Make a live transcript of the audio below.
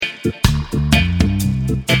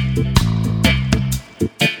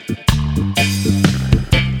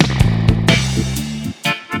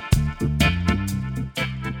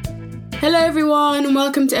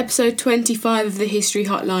welcome to episode 25 of the History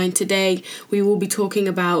Hotline. Today we will be talking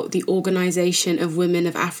about the Organisation of Women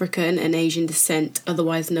of African and Asian Descent,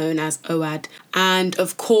 otherwise known as OWAAD. And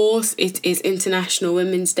of course, it is International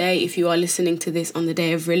Women's Day if you are listening to this on the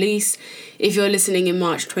day of release. If you're listening in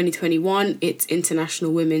March 2021, it's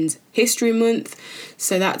International Women's History Month.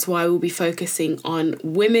 So that's why we'll be focusing on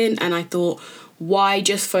women. And I thought, why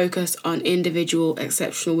just focus on individual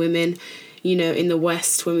exceptional women? You know, in the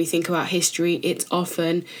West, when we think about history, it's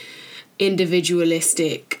often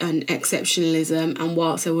individualistic and exceptionalism. And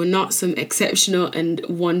whilst there were not some exceptional and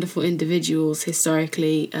wonderful individuals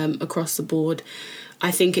historically across the board, I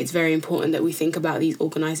think it's very important that we think about these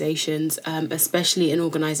organisations, especially an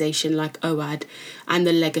organisation like OWAAD and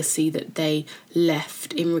the legacy that they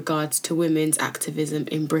left in regards to women's activism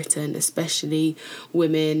in Britain, especially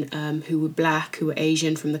women who were black, who were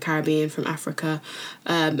Asian, from the Caribbean, from Africa,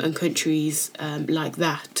 and countries like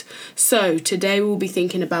that. So today we'll be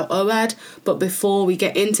thinking about OWAAD, but before we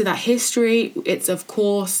get into that history, it's of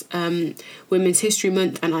course Women's History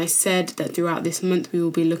Month, and I said that throughout this month we will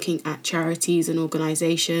be looking at charities and organisations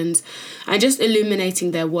and just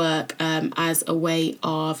illuminating their work as a way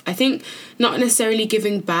of, I think, not necessarily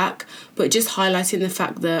giving back, but just highlighting the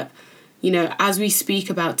fact that, you know, as we speak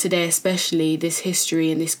about today, especially this history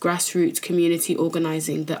and this grassroots community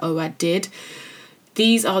organising that OWAAD did,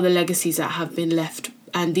 these are the legacies that have been left,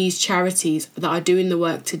 and these charities that are doing the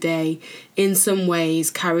work today in some ways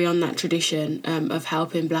carry on that tradition of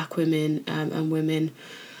helping black women and women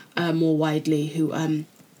more widely who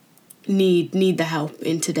need the help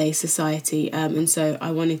in today's society. And so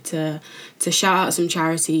I wanted to shout out some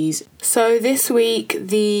charities. So this week,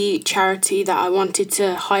 the charity that I wanted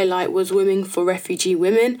to highlight was Women for Refugee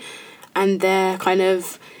Women, and their kind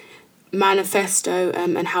of manifesto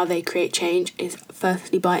and how they create change is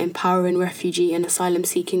firstly by empowering refugee and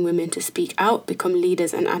asylum-seeking women to speak out, become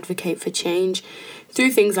leaders and advocate for change.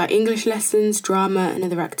 Through things like English lessons, drama and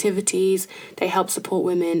other activities, they help support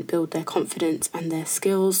women build their confidence and their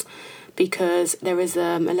skills, because there is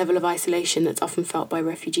a level of isolation that's often felt by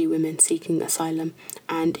refugee women seeking asylum,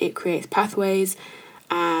 and it creates pathways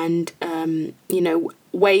and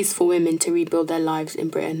ways for women to rebuild their lives in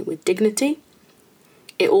Britain with dignity.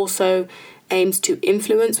 It also aims to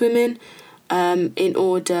influence women in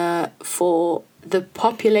order for the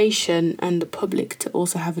population and the public to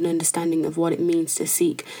also have an understanding of what it means to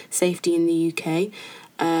seek safety in the UK.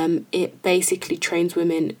 It basically trains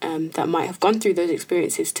women that might have gone through those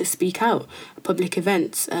experiences to speak out at public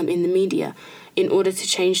events in the media in order to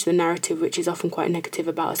change the narrative, which is often quite negative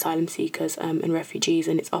about asylum seekers and refugees,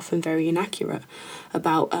 and it's often very inaccurate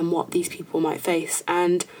about what these people might face.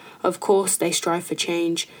 And of course, they strive for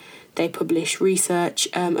change. They publish research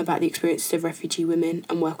about the experiences of refugee women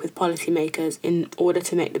and work with policymakers in order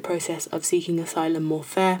to make the process of seeking asylum more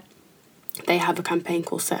fair. They have a campaign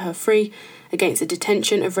called Set Her Free against the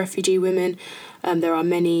detention of refugee women. There are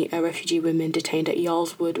many refugee women detained at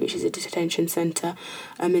Yarlswood, which is a detention centre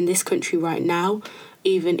in this country right now,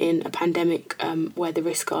 even in a pandemic where the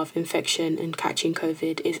risk of infection and catching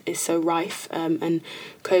COVID is so rife, and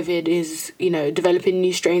COVID is, developing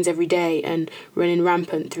new strains every day and running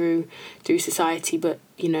rampant through society, but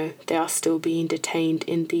they are still being detained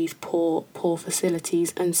in these poor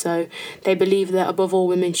facilities. And so they believe that above all,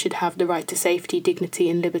 women should have the right to safety, dignity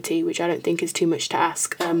and liberty, which I don't think is too much to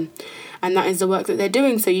ask. And that is the work that they're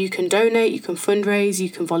doing. So you can donate, you can fundraise,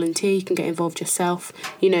 you can volunteer, you can get involved yourself.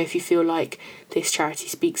 If you feel like this charity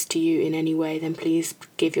speaks to you in any way, then please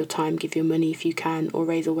give your time, give your money if you can, or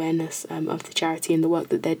raise awareness of the charity and the work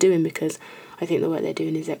that they're doing, because I think the work they're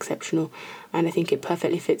doing is exceptional. And I think it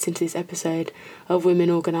perfectly fits into this episode of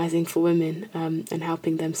women organising for women and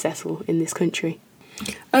helping them settle in this country.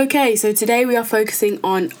 Okay, so today we are focusing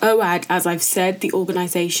on OWAAD, as I've said, the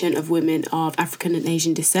Organisation of Women of African and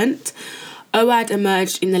Asian Descent. OWAAD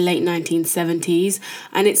emerged in the late 1970s,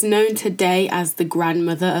 and it's known today as the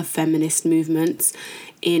grandmother of feminist movements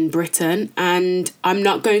in Britain. And I'm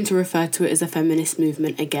not going to refer to it as a feminist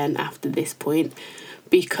movement again after this point,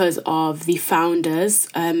 because of the founders,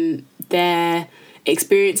 their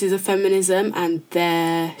experiences of feminism and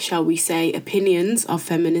their, shall we say, opinions of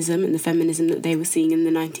feminism and the feminism that they were seeing in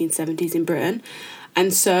the 1970s in Britain.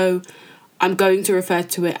 And so I'm going to refer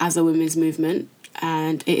to it as a women's movement,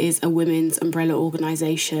 and it is a women's umbrella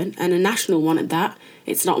organisation, and a national one at that.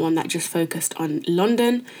 It's not one that just focused on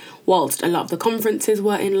London. Whilst a lot of the conferences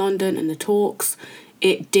were in London and the talks,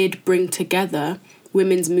 it did bring together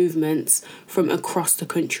women's movements from across the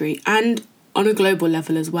country and on a global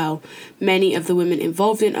level as well. Many of the women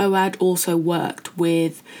involved in OWAAD also worked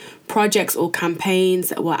with projects or campaigns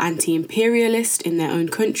that were anti-imperialist in their own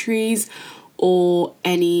countries, or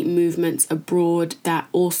any movements abroad that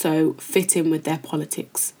also fit in with their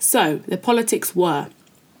politics. So the politics were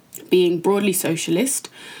being broadly socialist.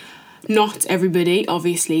 Not everybody,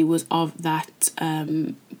 obviously, was of that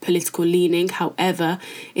political leaning. However,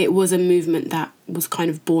 it was a movement that was kind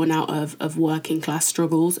of born out of working class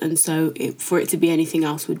struggles, and so for it to be anything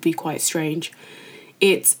else would be quite strange.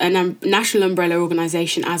 It's a national umbrella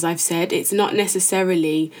organisation, as I've said. It's not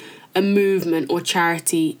necessarily a movement or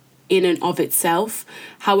charity in and of itself.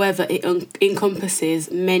 However, it encompasses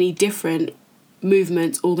many different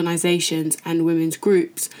movements, organisations and women's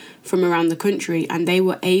groups from around the country, and they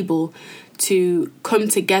were able to come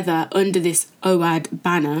together under this OWAAD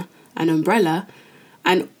banner and umbrella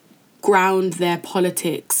and ground their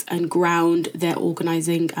politics and ground their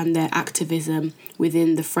organising and their activism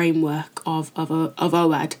within the framework of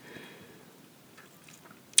OWAAD.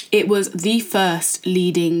 It was the first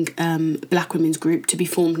leading black women's group to be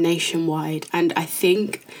formed nationwide, and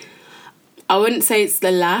I wouldn't say it's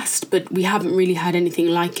the last, but we haven't really had anything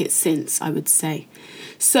like it since, I would say.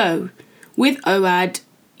 So, with OWAAD,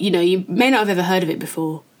 you may not have ever heard of it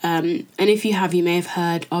before. And if you have, you may have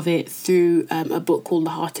heard of it through a book called The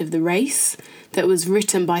Heart of the Race that was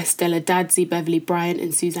written by Stella Dadsey, Beverly Bryant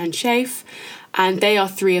and Suzanne Schaef. And they are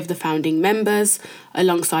three of the founding members,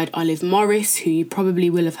 alongside Olive Morris, who you probably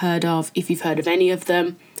will have heard of if you've heard of any of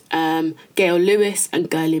them, Gail Lewis and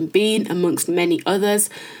Gerlin Bean, amongst many others.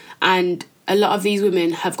 And a lot of these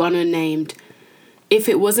women have gone unnamed. If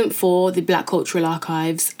it wasn't for the Black Cultural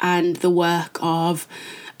Archives and the work of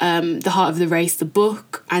The Heart of the Race, the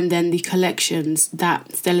book, and then the collections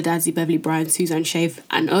that Stella Dadsey, Beverly Bryant, Suzanne Schaef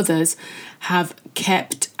and others have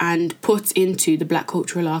kept and put into the Black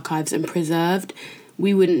Cultural Archives and preserved,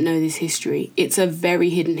 we wouldn't know this history. It's a very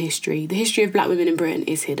hidden history. The history of black women in Britain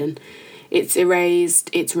is hidden. It's erased,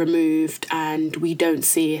 it's removed, and we don't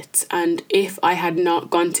see it. And if I had not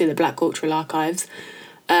gone to the Black Cultural Archives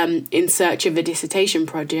in search of a dissertation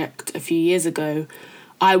project a few years ago,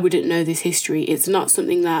 I wouldn't know this history. It's not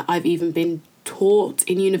something that I've even been taught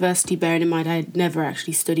in university, bearing in mind I'd never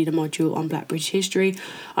actually studied a module on Black British history.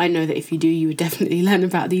 I know that if you do, you would definitely learn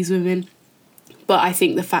about these women. But I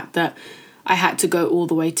think the fact that I had to go all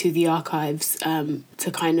the way to the archives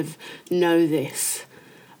to kind of know this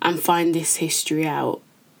and find this history out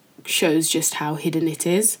shows just how hidden it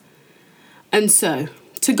is. And so,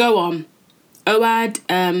 to go on, OWAAD,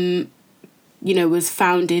 was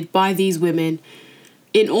founded by these women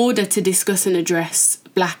in order to discuss and address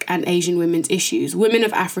Black and Asian women's issues. Women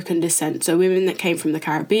of African descent, so women that came from the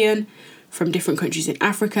Caribbean, from different countries in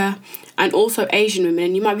Africa, and also Asian women.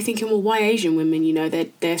 And you might be thinking, well, why Asian women?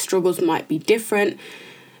 Their struggles might be different.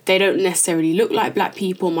 They don't necessarily look like black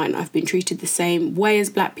people, might not have been treated the same way as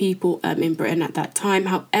black people in Britain at that time.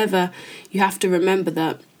 However, you have to remember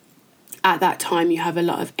that at that time you have a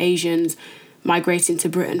lot of Asians migrating to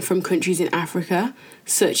Britain from countries in Africa,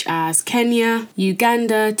 such as Kenya,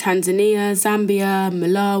 Uganda, Tanzania, Zambia,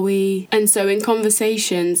 Malawi. And so in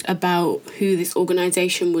conversations about who this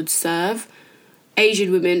organisation would serve,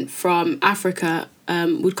 Asian women from Africa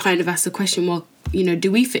would kind of ask the question, well,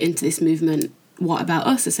 do we fit into this movement? What about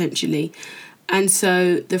us, essentially? And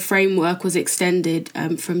so the framework was extended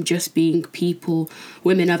from just being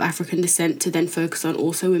women of African descent, to then focus on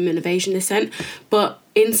also women of Asian descent. But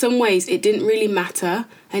in some ways, it didn't really matter.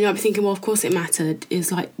 And I'd be thinking, well, of course it mattered.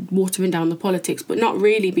 It's like watering down the politics, but not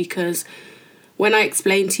really, because when I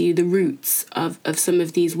explain to you the roots of some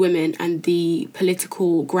of these women and the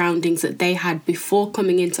political groundings that they had before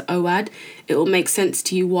coming into OWAAD, it will make sense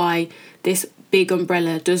to you why this big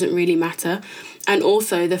umbrella doesn't really matter. And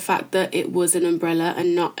also the fact that it was an umbrella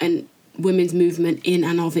and not a women's movement in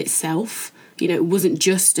and of itself. It wasn't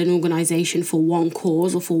just an organisation for one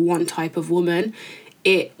cause or for one type of woman.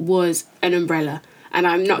 It was an umbrella. And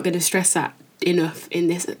I'm not going to stress that enough in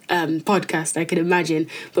this podcast, I can imagine.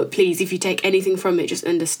 But please, if you take anything from it, just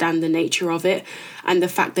understand the nature of it and the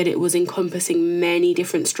fact that it was encompassing many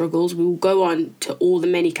different struggles. We will go on to all the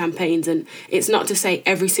many campaigns, and it's not to say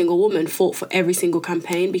every single woman fought for every single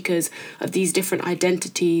campaign, because of these different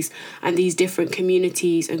identities and these different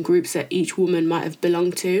communities and groups that each woman might have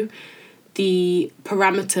belonged to. The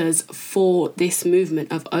parameters for this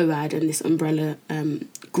movement of OWAAD and this umbrella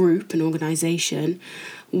group and organisation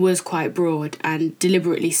was quite broad, and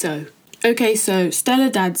deliberately so. Okay, so Stella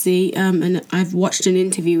Dadsey, and I've watched an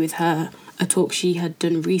interview with her, a talk she had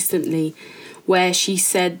done recently, where she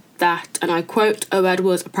said that, and I quote, OWAAD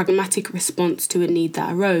was a pragmatic response to a need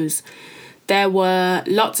that arose. There were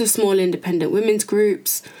lots of small independent women's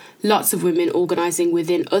groups, lots of women organising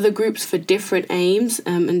within other groups for different aims,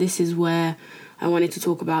 and this is where I wanted to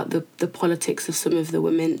talk about the politics of some of the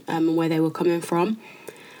women and where they were coming from.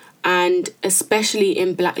 And especially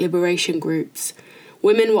in Black liberation groups,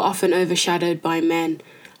 women were often overshadowed by men,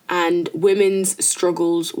 and women's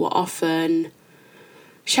struggles were often,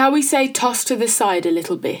 shall we say, tossed to the side a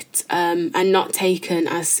little bit, and not taken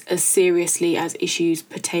as seriously as issues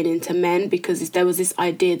pertaining to men, because there was this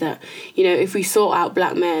idea that, you know, if we sort out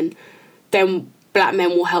black men, then black men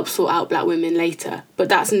will help sort out black women later. But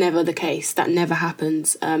that's never the case. That never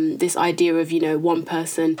happens. This idea of, you know, one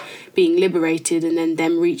person being liberated and then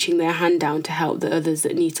them reaching their hand down to help the others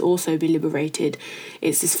that need to also be liberated,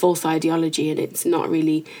 it's this false ideology, and it's not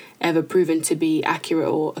really ever proven to be accurate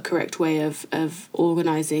or a correct way of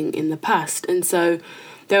organising in the past. And so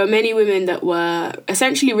there were many women that were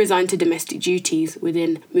essentially resigned to domestic duties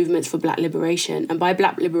within movements for black liberation. And by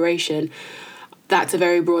black liberation, that's a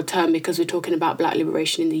very broad term, because we're talking about black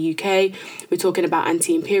liberation in the UK, we're talking about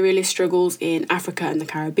anti-imperialist struggles in Africa and the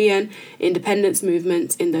Caribbean, independence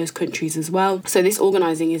movements in those countries as well. So this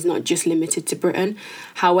organising is not just limited to Britain.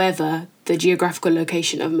 However, the geographical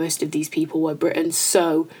location of most of these people were Britain,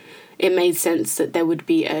 so it made sense that there would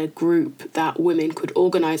be a group that women could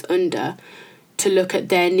organise under to look at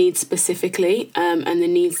their needs specifically, and the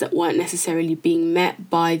needs that weren't necessarily being met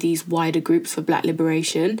by these wider groups for black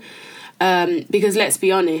liberation. Because let's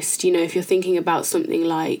be honest, you know, if you're thinking about something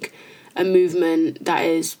like a movement that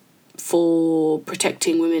is for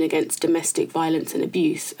protecting women against domestic violence and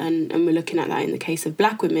abuse, and we're looking at that in the case of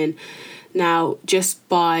black women, now just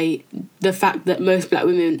by the fact that most black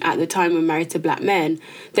women at the time were married to black men,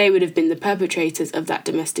 they would have been the perpetrators of that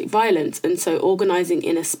domestic violence. And so organising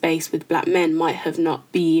in a space with black men might have not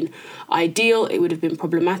been ideal. It would have been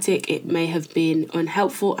problematic. It may have been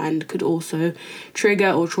unhelpful and could also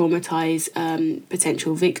trigger or traumatise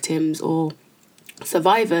potential victims or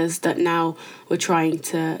survivors that now were trying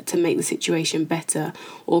to make the situation better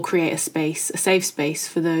or create a safe space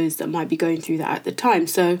for those that might be going through that at the time.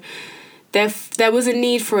 So there was a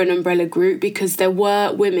need for an umbrella group, because there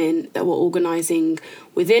were women that were organising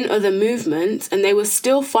within other movements and they were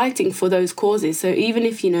still fighting for those causes. So even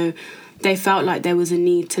if, you know, they felt like there was a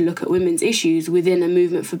need to look at women's issues within a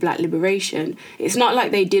movement for black liberation, it's not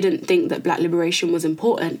like they didn't think that black liberation was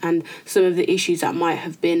important, and some of the issues that might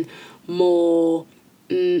have been more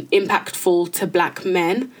impactful to black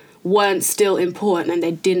men weren't still important and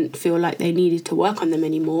they didn't feel like they needed to work on them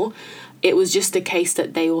anymore. It was just the case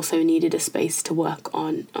that they also needed a space to work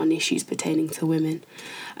on issues pertaining to women.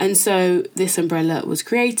 And so this umbrella was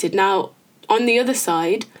created. Now, on the other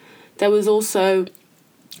side, there was also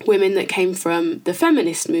women that came from the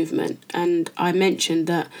feminist movement. And I mentioned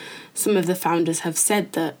that some of the founders have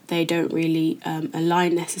said that they don't really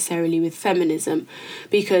align necessarily with feminism,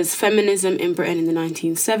 because feminism in Britain in the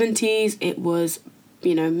 1970s, it was,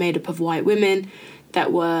 you know, made up of white women that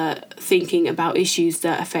were thinking about issues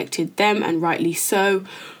that affected them, and rightly so,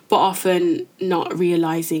 but often not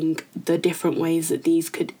realising the different ways that these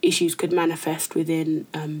issues could manifest within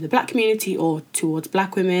the black community or towards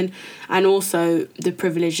black women, and also the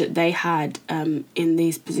privilege that they had in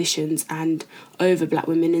these positions and over black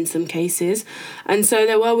women in some cases. And so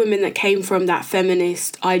there were women that came from that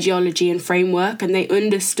feminist ideology and framework, and they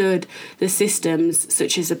understood the systems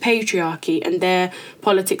such as the patriarchy, and their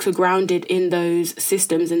politics were grounded in those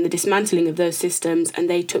systems and the dismantling of those systems, and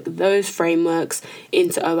they took those frameworks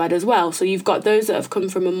into OWAAD as well. So you've got those that have come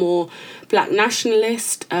from a more black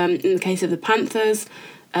nationalist, in the case of the Panthers,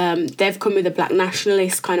 they've come with a black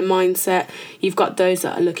nationalist kind of mindset. You've got those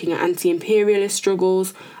that are looking at anti-imperialist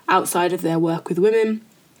struggles outside of their work with women,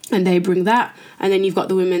 and they bring that. And then you've got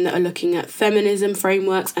the women that are looking at feminism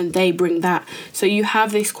frameworks, and they bring that. So you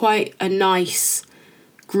have this quite a nice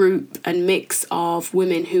group and mix of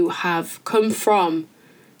women who have come from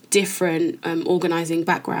different organising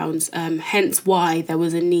backgrounds, hence why there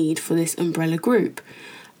was a need for this umbrella group.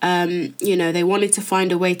 You know, they wanted to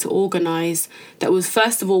find a way to organise that was,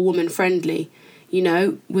 first of all, woman-friendly. You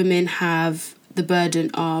know, women have the burden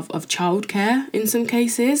of childcare in some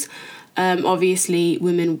cases. Obviously,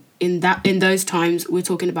 women in those times, we're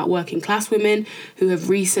talking about working class women who have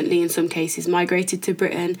recently, in some cases, migrated to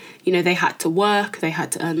Britain. You know, they had to work, they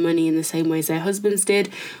had to earn money in the same ways their husbands did.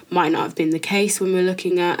 Might not have been the case when we're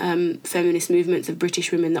looking at feminist movements of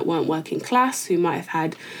British women that weren't working class, who might have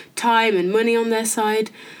had time and money on their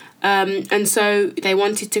side. And so they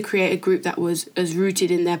wanted to create a group that was as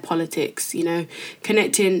rooted in their politics, you know,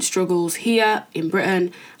 connecting struggles here in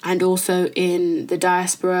Britain and also in the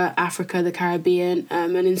diaspora, Africa, the Caribbean,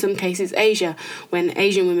 and in some cases Asia, when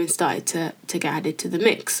Asian women started to get added to the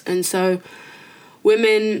mix. And so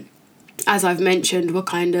women as I've mentioned, were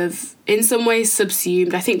kind of in some ways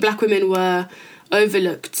subsumed. I think black women were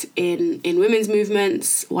overlooked in women's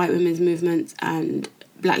movements, white women's movements, and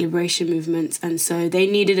black liberation movements, and so they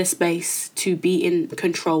needed a space to be in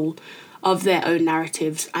control of their own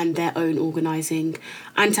narratives and their own organising,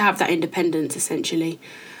 and to have that independence, essentially.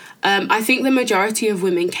 I think the majority of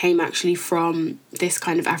women came actually from this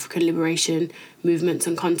kind of African liberation movements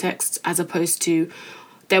and contexts, as opposed to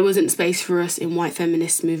there wasn't space for us in white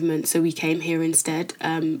feminist movements, so we came here instead,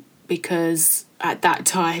 because at that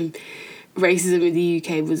time racism in the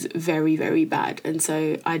UK was very, very bad, and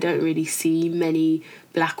so I don't really see many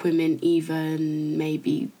black women even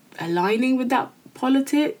maybe aligning with that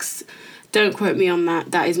politics. Don't quote me on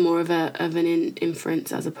that. That is more of an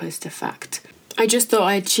inference as opposed to fact. I just thought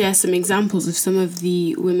I'd share some examples of some of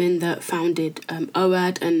the women that founded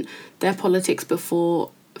OWAAD and their politics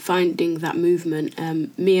before finding that movement.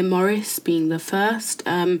 Mia Morris being the first.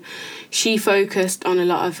 She focused on a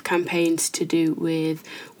lot of campaigns to do with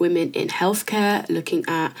women in healthcare, looking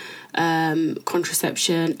at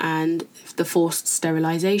contraception and the forced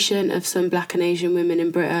sterilisation of some black and Asian women in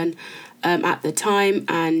Britain at the time,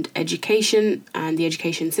 and education and the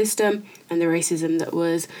education system and the racism that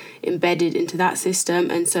was embedded into that system.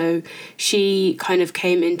 And so she kind of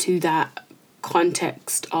came into that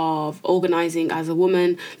context of organising as a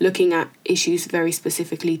woman, looking at issues very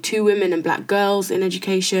specifically to women and black girls in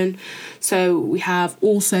education. So we have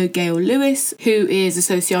also Gail Lewis, who is a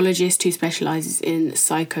sociologist who specialises in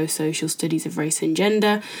psychosocial studies of race and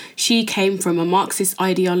gender. She came from a Marxist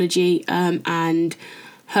ideology, and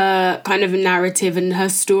her kind of narrative and her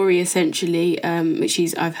story essentially, which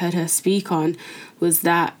I've heard her speak on, was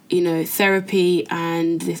that, you know, therapy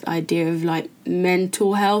and this idea of like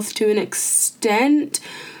mental health to an extent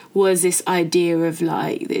was this idea of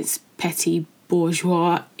like this petty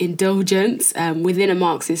bourgeois indulgence within a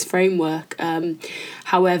Marxist framework.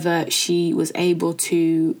 However, she was able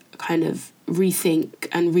to kind of rethink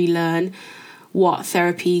and relearn what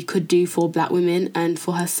therapy could do for black women and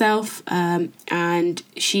for herself, and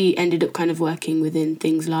she ended up kind of working within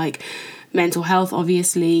things like mental health,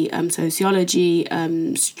 obviously, sociology,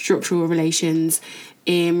 structural relations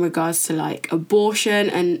in regards to like abortion,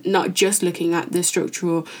 and not just looking at the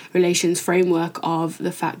structural relations framework of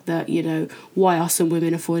the fact that, you know, why are some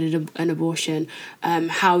women afforded an abortion,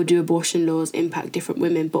 how do abortion laws impact different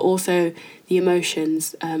women, but also the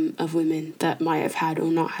emotions of women that might have had or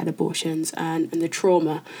not had abortions, and the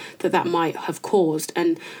trauma that might have caused.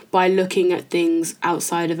 And by looking at things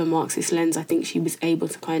outside of a Marxist lens, I think she was able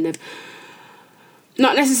to kind of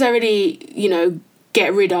not necessarily, you know,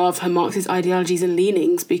 get rid of her Marxist ideologies and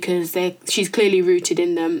leanings, because she's clearly rooted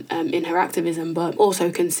in them in her activism, but also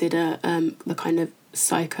consider the kind of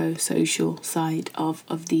psychosocial side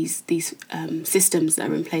of these systems that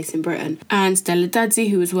are in place in Britain. And Stella Dadzi,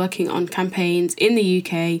 who was working on campaigns in the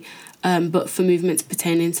UK, but for movements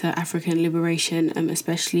pertaining to African liberation,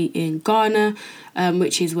 especially in Ghana,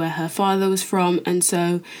 which is where her father was from. And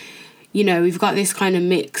so, you know, we've got this kind of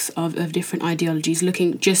mix of different ideologies,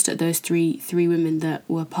 looking just at those three women that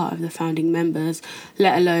were part of the founding members,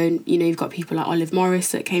 let alone, you know, you've got people like Olive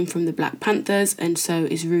Morris that came from the Black Panthers and so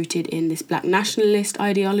is rooted in this black nationalist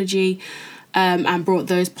ideology, and brought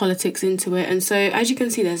those politics into it. And so, as you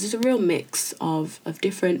can see, there's just a real mix of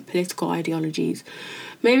different political ideologies.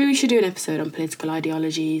 Maybe we should do an episode on political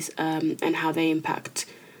ideologies and how they impact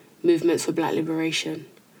movements for black liberation.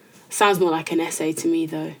 Sounds more like an essay to me,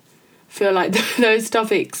 though. Feel like those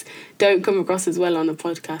topics don't come across as well on a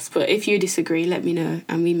podcast, but if you disagree, let me know,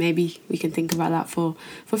 and we can think about that for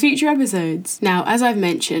future episodes. Now, as I've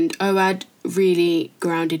mentioned, OWAAD really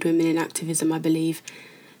grounded women in activism, I believe.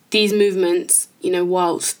 These movements, you know,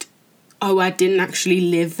 whilst OWAAD didn't actually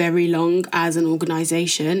live very long as an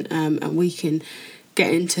organisation, and we can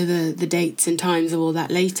get into the dates and times of all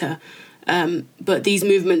that later, but these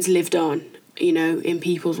movements lived on, you know, in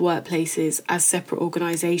people's workplaces as separate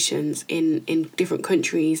organisations in different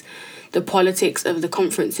countries. The politics of the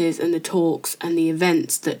conferences and the talks and the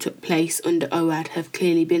events that took place under OWAAD have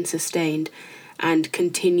clearly been sustained and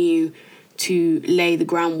continue to lay the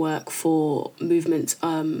groundwork for movements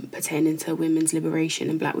pertaining to women's liberation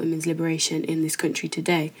and black women's liberation in this country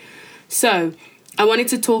today. So I wanted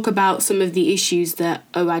to talk about some of the issues that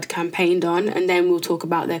OWAAD campaigned on, and then we'll talk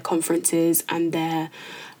about their conferences and their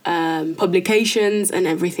publications and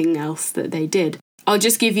everything else that they did. I'll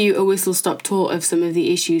just give you a whistle-stop tour of some of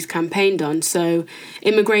the issues campaigned on. So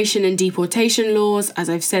immigration and deportation laws, as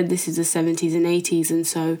I've said, this is the 70s and 80s, and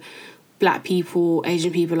so black people,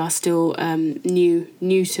 Asian people are still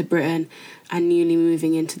new to Britain and newly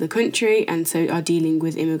moving into the country, and so are dealing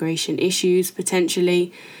with immigration issues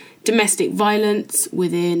potentially. Domestic violence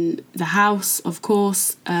within the house, of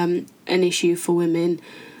course, an issue for women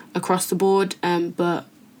across the board, but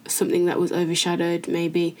something that was overshadowed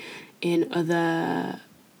maybe in other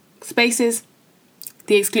spaces.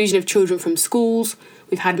 The exclusion of children from schools.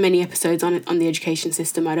 We've had many episodes on it, on the education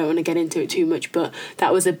system. I don't want to get into it too much, but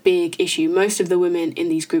that was a big issue. Most of the women in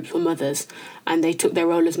these groups were mothers, and they took their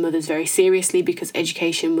role as mothers very seriously because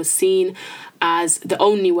education was seen as the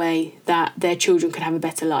only way that their children could have a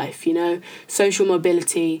better life, you know. Social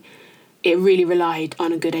mobility, it really relied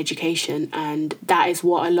on a good education, and that is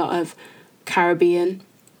what a lot of Caribbean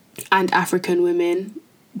and African women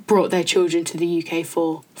brought their children to the UK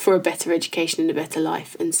for a better education and a better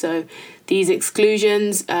life. And so these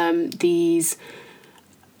exclusions, these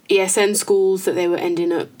ESN schools that they were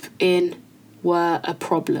ending up in were a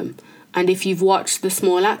problem. And if you've watched the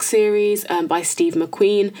Small Axe series by Steve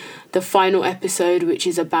McQueen, the final episode, which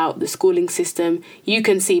is about the schooling system, you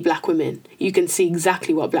can see black women. You can see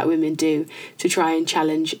exactly what black women do to try and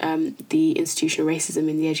challenge the institutional racism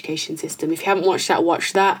in the education system. If you haven't watched that,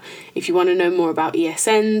 watch that. If you want to know more about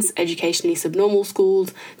ESNs, educationally subnormal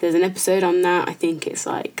schools, there's an episode on that. I think it's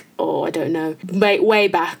like, I don't know, way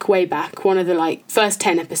back. One of the first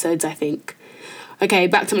 10 episodes, I think. Okay,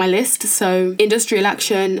 back to my list. So industrial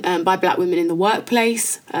action by black women in the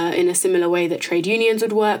workplace in a similar way that trade unions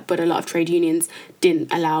would work, but a lot of trade unions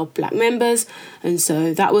didn't allow black members. And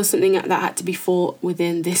so that was something that had to be fought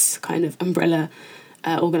within this kind of umbrella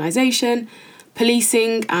organisation.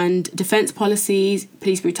 Policing and defence policies.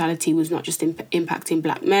 Police brutality was not just impacting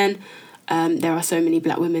black men. There are so many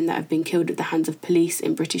black women that have been killed at the hands of police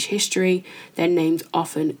in British history. Their names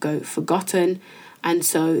often go forgotten. And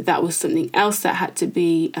so that was something else that had to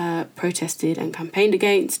be protested and campaigned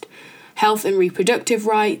against. Health and reproductive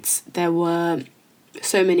rights. There were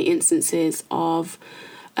so many instances of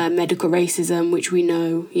medical racism, which we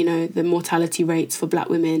know, the mortality rates for black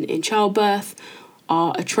women in childbirth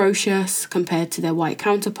are atrocious compared to their white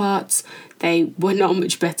counterparts. They were not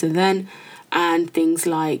much better then. And things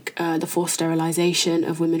like the forced sterilisation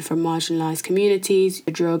of women from marginalised communities,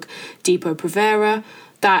 the drug Depo-Provera.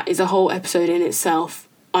 That is a whole episode in itself.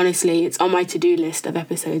 Honestly, it's on my to-do list of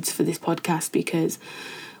episodes for this podcast because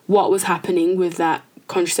what was happening with that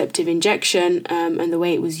contraceptive injection and the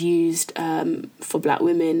way it was used for black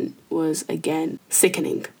women was, again,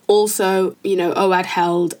 sickening. Also, OWAAD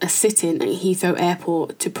held a sit-in at Heathrow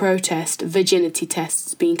Airport to protest virginity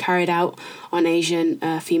tests being carried out on Asian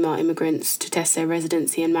female immigrants to test their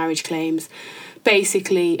residency and marriage claims.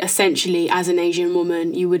 Basically, essentially, as an Asian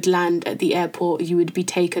woman, you would land at the airport, you would be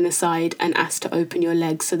taken aside and asked to open your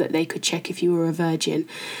legs so that they could check if you were a virgin.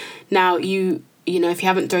 Now, if you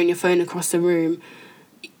haven't thrown your phone across the room,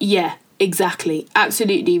 yeah, exactly.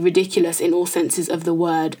 Absolutely ridiculous in all senses of the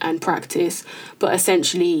word and practice. But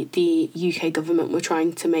essentially, the UK government were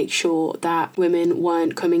trying to make sure that women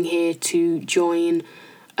weren't coming here to join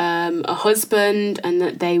a husband and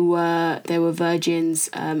that they were virgins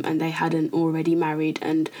and they hadn't already married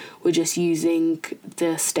and were just using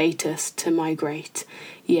the status to migrate.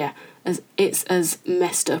 Yeah, it's as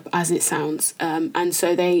messed up as it sounds. And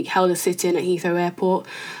so they held a sit-in at Heathrow Airport.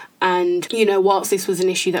 And, whilst this was an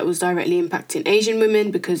issue that was directly impacting Asian women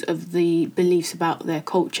because of the beliefs about their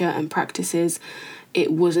culture and practices,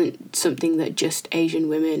 it wasn't something that just Asian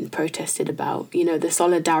women protested about. The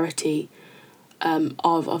solidarity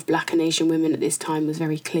of black and Asian women at this time was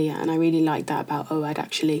very clear, and I really like that about OWAAD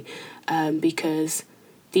actually, because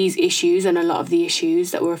these issues and a lot of the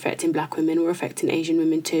issues that were affecting black women were affecting Asian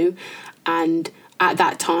women too. And at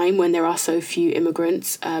that time, when there are so few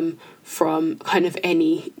immigrants from kind of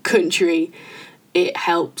any country, it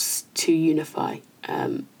helps to unify.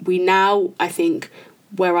 We now, I think,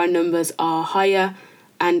 where our numbers are higher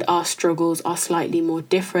and our struggles are slightly more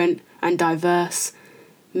different and diverse,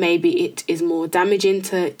 maybe it is more damaging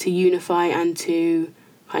to unify and to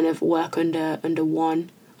kind of work under one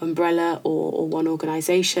umbrella or one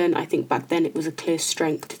organisation. I think back then it was a clear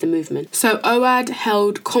strength to the movement. So OWAAD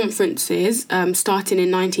held conferences starting in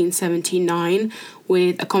 1979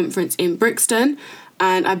 with a conference in Brixton,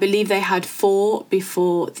 and I believe they had 4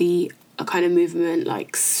 before the kind of movement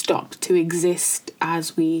stopped to exist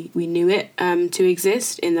as we knew it to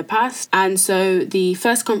exist in the past. And so the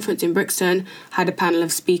first conference in Brixton had a panel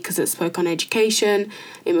of speakers that spoke on education,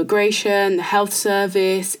 immigration, the health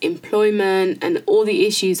service, employment, and all the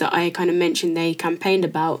issues that I kind of mentioned they campaigned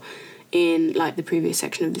about in the previous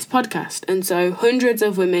section of this podcast. And so hundreds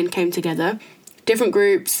of women came together, different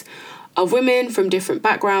groups of women from different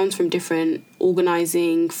backgrounds, from different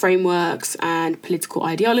organising frameworks and political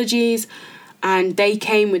ideologies. and they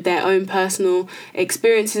came with their own personal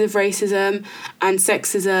experiences of racism and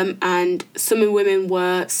sexism, and some women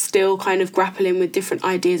were still kind of grappling with different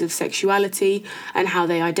ideas of sexuality and how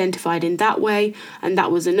they identified in that way, and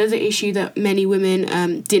that was another issue that many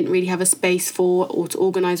women didn't really have a space for or to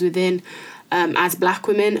organise within as black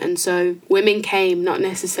women. And so women came not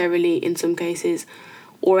necessarily in some cases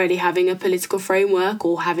already having a political framework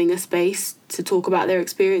or having a space to talk about their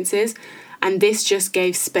experiences. And this just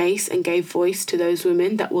gave space and gave voice to those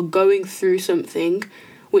women that were going through something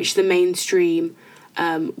which the mainstream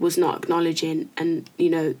was not acknowledging. And, you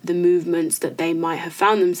know, the movements that they might have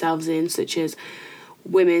found themselves in, such as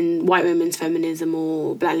white women's feminism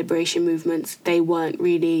or black liberation movements, they weren't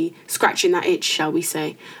really scratching that itch, shall we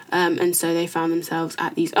say. And so they found themselves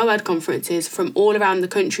at these OWAAD conferences from all around the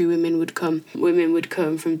country. Women would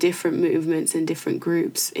come from different movements and different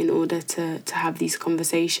groups in order to have these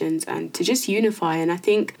conversations and to just unify. And I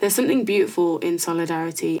think there's something beautiful in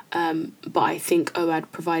solidarity, but I think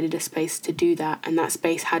OWAAD provided a space to do that, and that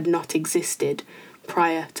space had not existed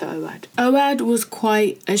prior to OWAAD. OWAAD was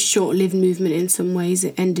quite a short-lived movement in some ways.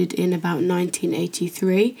 It ended in about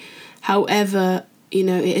 1983. However, you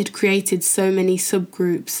know, it had created so many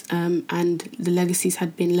subgroups, and the legacies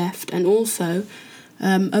had been left. And also,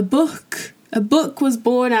 a book was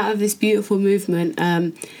born out of this beautiful movement.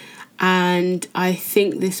 And I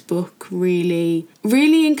think this book really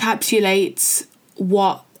encapsulates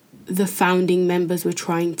what the founding members were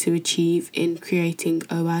trying to achieve in creating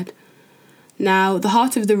OWAAD. Now, The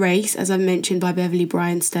Heart of the Race, as I've mentioned, by Beverly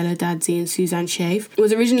Bryan, Stella Dadsey and Suzanne Schaef,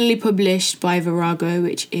 was originally published by Virago,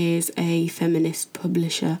 which is a feminist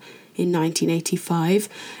publisher, in 1985.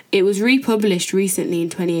 It was republished recently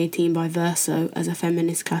in 2018 by Verso as a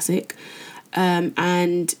feminist classic.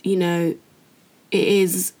 And, you know, it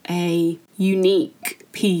is a unique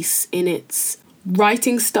piece in its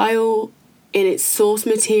writing style, in its source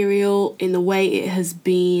material, in the way it has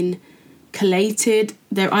been collated.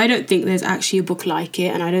 I don't think there's actually a book like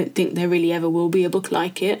it, and I don't think there really ever will be a book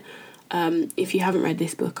like it. If you haven't read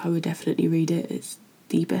this book, I would definitely read it. It's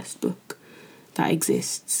the best book that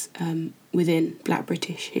exists within Black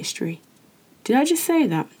British history. Did I just say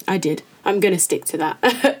that? I did. I'm going to stick to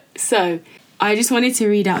that. So, I just wanted to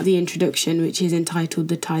read out the introduction, which is entitled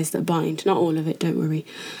The Ties That Bind. Not all of it, don't worry.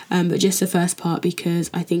 But just the first part,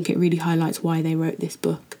 because I think it really highlights why they wrote this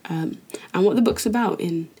book and what the book's about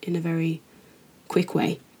in a very quick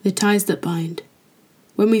way. The Ties That Bind.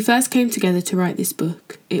 When we first came together to write this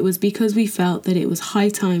book, it was because we felt that it was high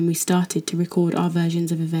time we started to record our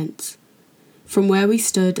versions of events. From where we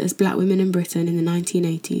stood as black women in Britain in the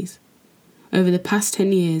 1980s. Over the past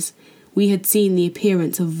 10 years, we had seen the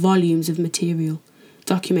appearance of volumes of material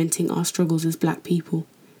documenting our struggles as black people.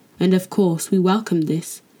 And of course, we welcomed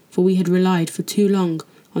this, for we had relied for too long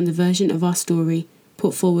on the version of our story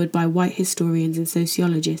put forward by white historians and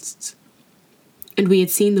sociologists. And we had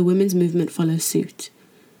seen the women's movement follow suit,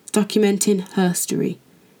 documenting her story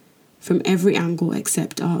from every angle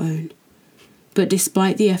except our own. But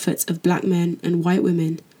despite the efforts of black men and white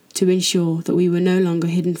women to ensure that we were no longer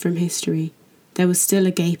hidden from history, there was still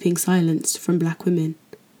a gaping silence from black women.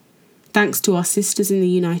 Thanks to our sisters in the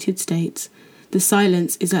United States, the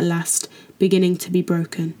silence is at last beginning to be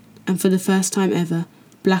broken, and for the first time ever,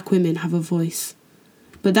 black women have a voice.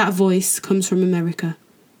 But that voice comes from America,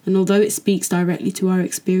 and although it speaks directly to our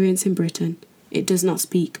experience in Britain, it does not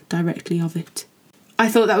speak directly of it. I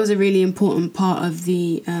thought that was a really important part of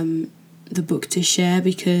the book to share,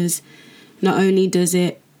 because not only does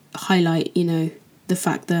it highlight, you know, the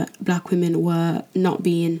fact that black women were not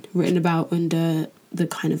being written about under the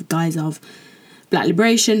kind of guise of black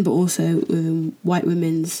liberation, but also white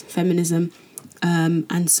women's feminism.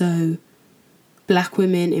 And so black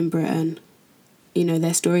women in Britain, you know,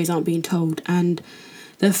 their stories aren't being told. And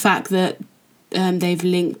the fact that they've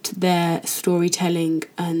linked their storytelling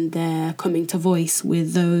and their coming to voice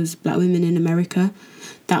with those black women in America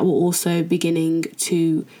that were also beginning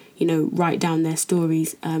to, you know, write down their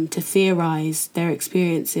stories, to theorise their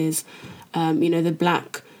experiences. You know, the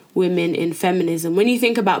black women in feminism. When you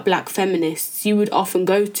think about black feminists, you would often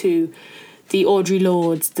go to the Audre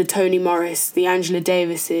Lordes, the Toni Morris, the Angela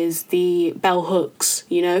Davises, the Bell Hooks,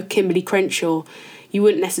 you know, Kimberly Crenshaw. You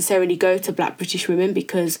wouldn't necessarily go to black British women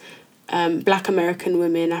because black American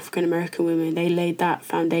women, African American women, they laid that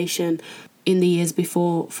foundation in the years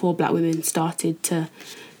before black women started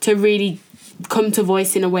to really come to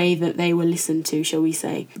voice in a way that they were listened to, shall we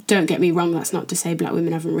say. Don't get me wrong, that's not to say black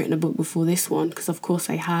women haven't written a book before this one, because of course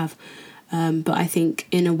they have. But I think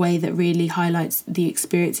in a way that really highlights the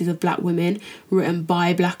experiences of black women, written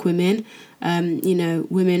by black women. You know,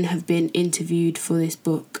 women have been interviewed for this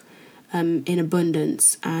book in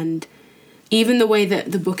abundance. And even the way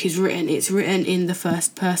that the book is written, it's written in the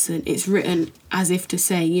first person. It's written as if to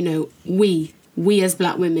say, you know, we as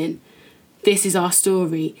black women, this is our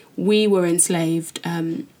story. We were enslaved,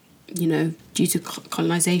 you know, due to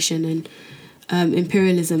colonization and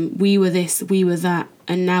imperialism. We were this, we were that,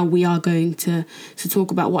 and now we are going to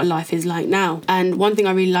talk about what life is like now. And one thing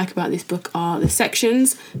I really like about this book are the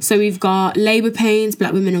sections. So we've got labour pains,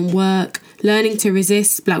 black women and work, learning to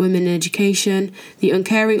resist, black women in education, the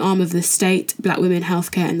uncaring arm of the state, black women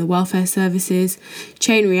healthcare and the welfare services,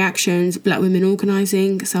 chain reactions, black women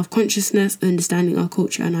organising, self-consciousness, understanding our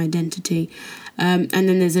culture and identity. And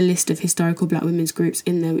then there's a list of historical black women's groups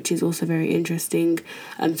in there, which is also very interesting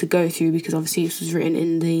to go through, because obviously this was written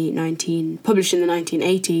in published in the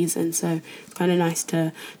 1980s, and so it's kind of nice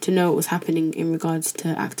to know what was happening in regards to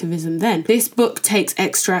activism then. This book takes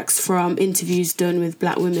extracts from interviews done with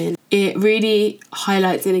black women. It really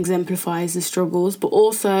highlights and exemplifies the struggles, but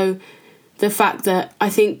also the fact that I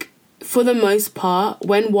think for the most part,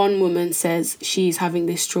 when one woman says she's having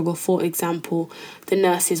this struggle, for example, the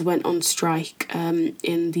nurses went on strike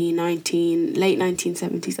in the late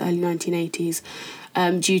 1970s, early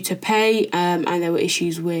 1980s, due to pay, and there were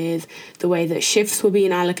issues with the way that shifts were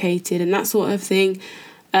being allocated and that sort of thing.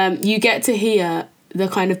 You get to hear the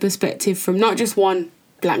kind of perspective from not just one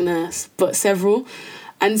black nurse, but several.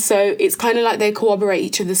 And so it's kind of like they corroborate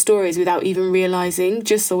each other's stories without even realising,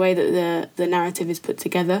 just the way that the narrative is put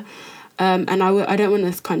together. And I don't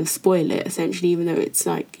want to kind of spoil it, essentially, even though it's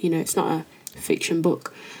like, you know, it's not a fiction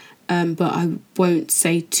book. But I won't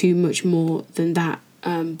say too much more than that.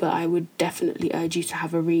 But I would definitely urge you to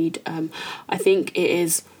have a read. I think it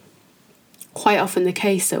is quite often the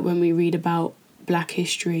case that when we read about black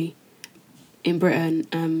history in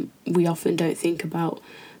Britain, we often don't think about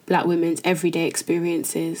black women's everyday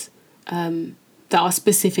experiences that are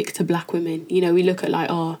specific to black women. You know, we look at like,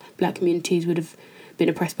 black communities would have been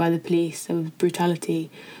oppressed by the police, there was brutality.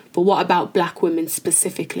 But what about black women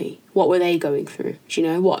specifically? What were they going through? Do you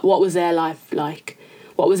know, what was their life like?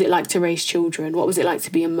 What was it like to raise children? What was it like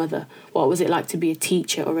to be a mother? What was it like to be a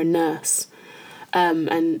teacher or a nurse?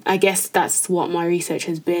 And I guess that's what my research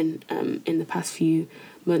has been in the past few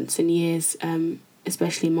months and years,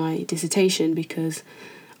 especially my dissertation, because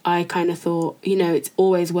I kind of thought, you know, it's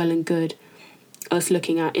always well and good us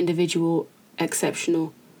looking at individual,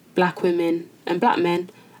 exceptional black women and black men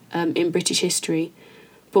in British history.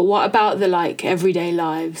 But what about the everyday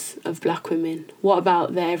lives of black women? What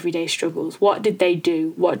about their everyday struggles? What did they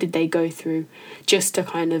do? What did they go through just to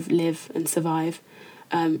kind of live and survive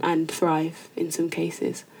and thrive in some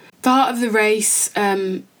cases? The Heart of the Race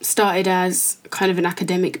started as kind of an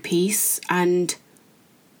academic piece, and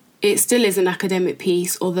it still is an academic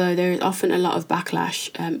piece, although there is often a lot of backlash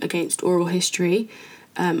against oral history,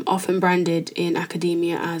 often branded in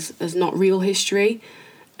academia as not real history.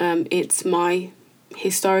 It's my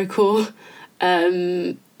historical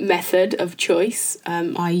method of choice.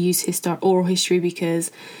 I use oral history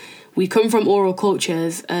because we come from oral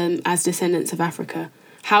cultures as descendants of Africa.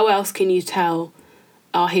 How else can you tell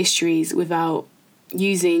our histories without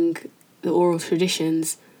using the oral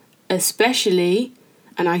traditions, especially,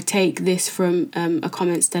 and I take this from a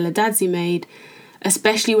comment Stella Dadzi made,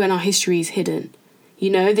 especially when our history is hidden. You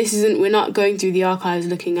know, we're not going through the archives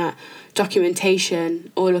looking at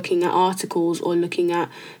documentation or looking at articles or looking at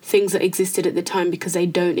things that existed at the time, because they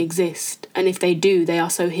don't exist. And if they do, they are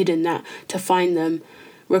so hidden that to find them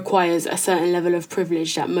requires a certain level of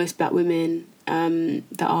privilege that most black women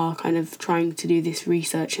that are kind of trying to do this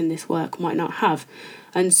research and this work might not have.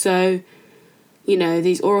 And so, you know,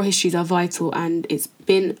 these oral histories are vital, and it's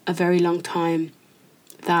been a very long time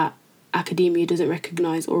that academia doesn't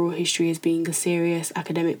recognise oral history as being a serious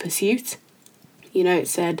academic pursuit. You know,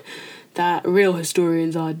 it's said that real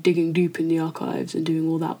historians are digging deep in the archives and doing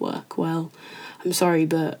all that work. Well, I'm sorry,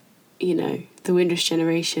 but, you know, the Windrush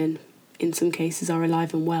generation in some cases are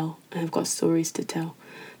alive and well and have got stories to tell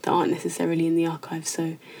that aren't necessarily in the archives.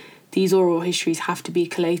 So these oral histories have to be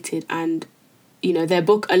collated, and, you know, their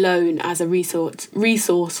book alone as a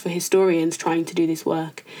resource for historians trying to do this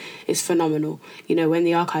work is phenomenal. You know, when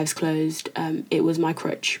the archives closed, it was my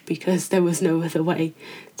crutch, because there was no other way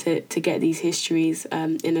to get these histories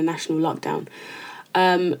in a national lockdown.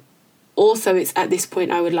 Also, it's at this point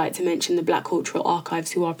I would like to mention the Black Cultural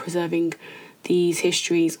Archives, who are preserving these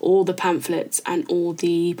histories, all the pamphlets and all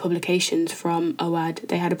the publications from OWAAD.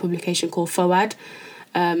 They had a publication called FOAD,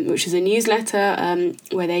 which is a newsletter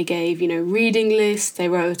where they gave, you know, reading lists. They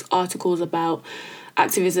wrote articles about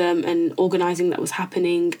activism and organising that was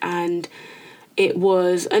happening, and it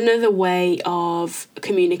was another way of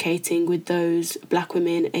communicating with those Black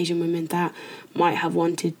women, Asian women that might have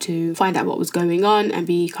wanted to find out what was going on and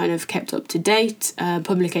be kind of kept up to date.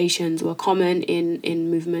 Publications were common in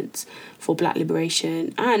movements for Black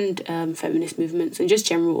liberation and feminist movements, and just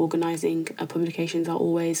general organising. Publications are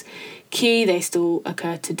always key. They still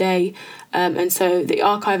occur today. And so the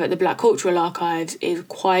archive at the Black Cultural Archives is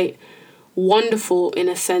quite wonderful in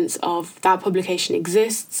a sense of that publication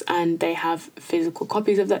exists and they have physical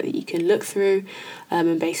copies of that you can look through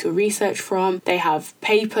and base your research from. They have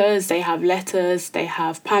papers, they have letters, they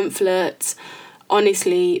have pamphlets.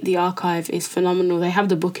 Honestly, the archive is phenomenal. They have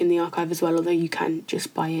the book in the archive as well, although you can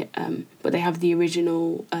just buy it. But they have the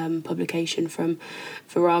original publication from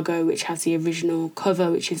Virago, which has the original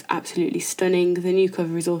cover, which is absolutely stunning. The new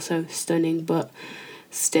cover is also stunning, but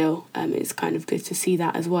still, it's kind of good to see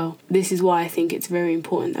that as well. This is why I think it's very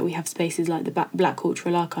important that we have spaces like the Black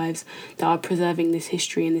Cultural Archives that are preserving this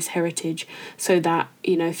history and this heritage, so that,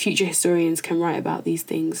 you know, future historians can write about these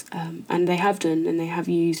things. And they have done, and they have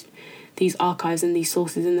used these archives and these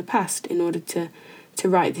sources in the past in order to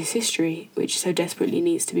write this history, which so desperately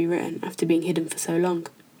needs to be written after being hidden for so long.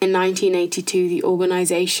 In 1982, the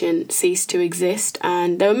organisation ceased to exist,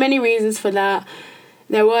 and there were many reasons for that.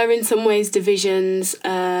 There were in some ways divisions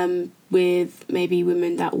with maybe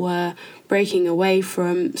women that were breaking away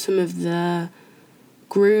from some of the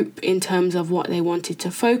group in terms of what they wanted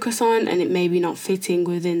to focus on, and it maybe not fitting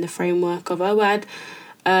within the framework of OWAAD.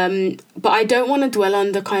 But I don't want to dwell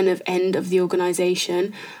on the kind of end of the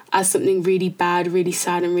organisation as something really bad, really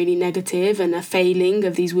sad and really negative, and a failing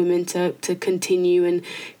of these women to continue and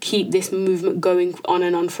keep this movement going on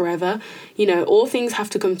and on forever. You know, all things have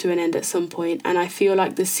to come to an end at some point, and I feel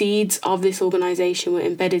like the seeds of this organisation were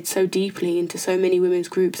embedded so deeply into so many women's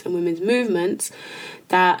groups and women's movements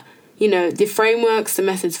that, you know, the frameworks, the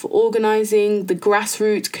methods for organising, the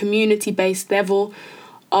grassroots, community-based level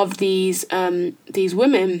of these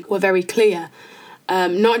women were very clear.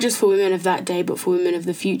 Not just for women of that day, but for women of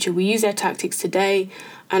the future. We use their tactics today,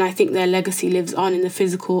 and I think their legacy lives on in the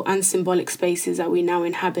physical and symbolic spaces that we now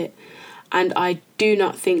inhabit. And I do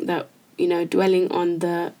not think that, you know, dwelling on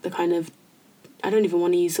the kind of, I don't even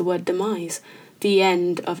want to use the word demise, the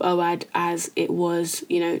end of OWAAD as it was,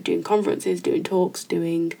 you know, doing conferences, doing talks,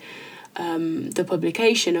 doing the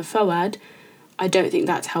publication of FOAD, I don't think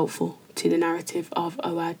that's helpful to the narrative of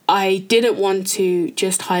OWAAD. I didn't want to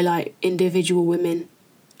just highlight individual women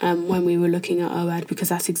when we were looking at OWAAD, because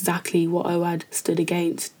that's exactly what OWAAD stood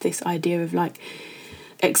against, this idea of like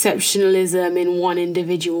exceptionalism in one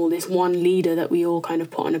individual, this one leader that we all kind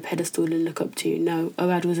of put on a pedestal and look up to. No,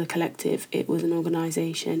 OWAAD was a collective, it was an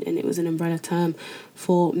organisation, and it was an umbrella term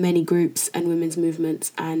for many groups and women's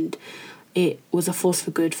movements, and it was a force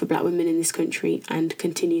for good for Black women in this country and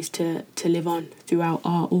continues to live on throughout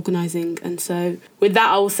our organising. And so with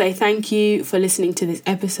that, I will say thank you for listening to this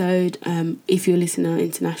episode. If you're listening on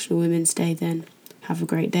International Women's Day, then have a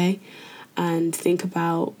great day, and think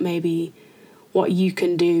about maybe what you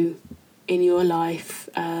can do in your life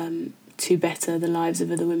to better the lives of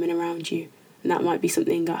other women around you. And that might be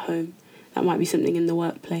something at home, that might be something in the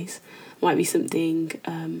workplace, might be something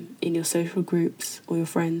in your social groups or your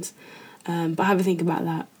friends. But have a think about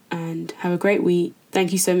that, and have a great week.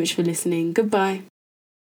 Thank you so much for listening. Goodbye.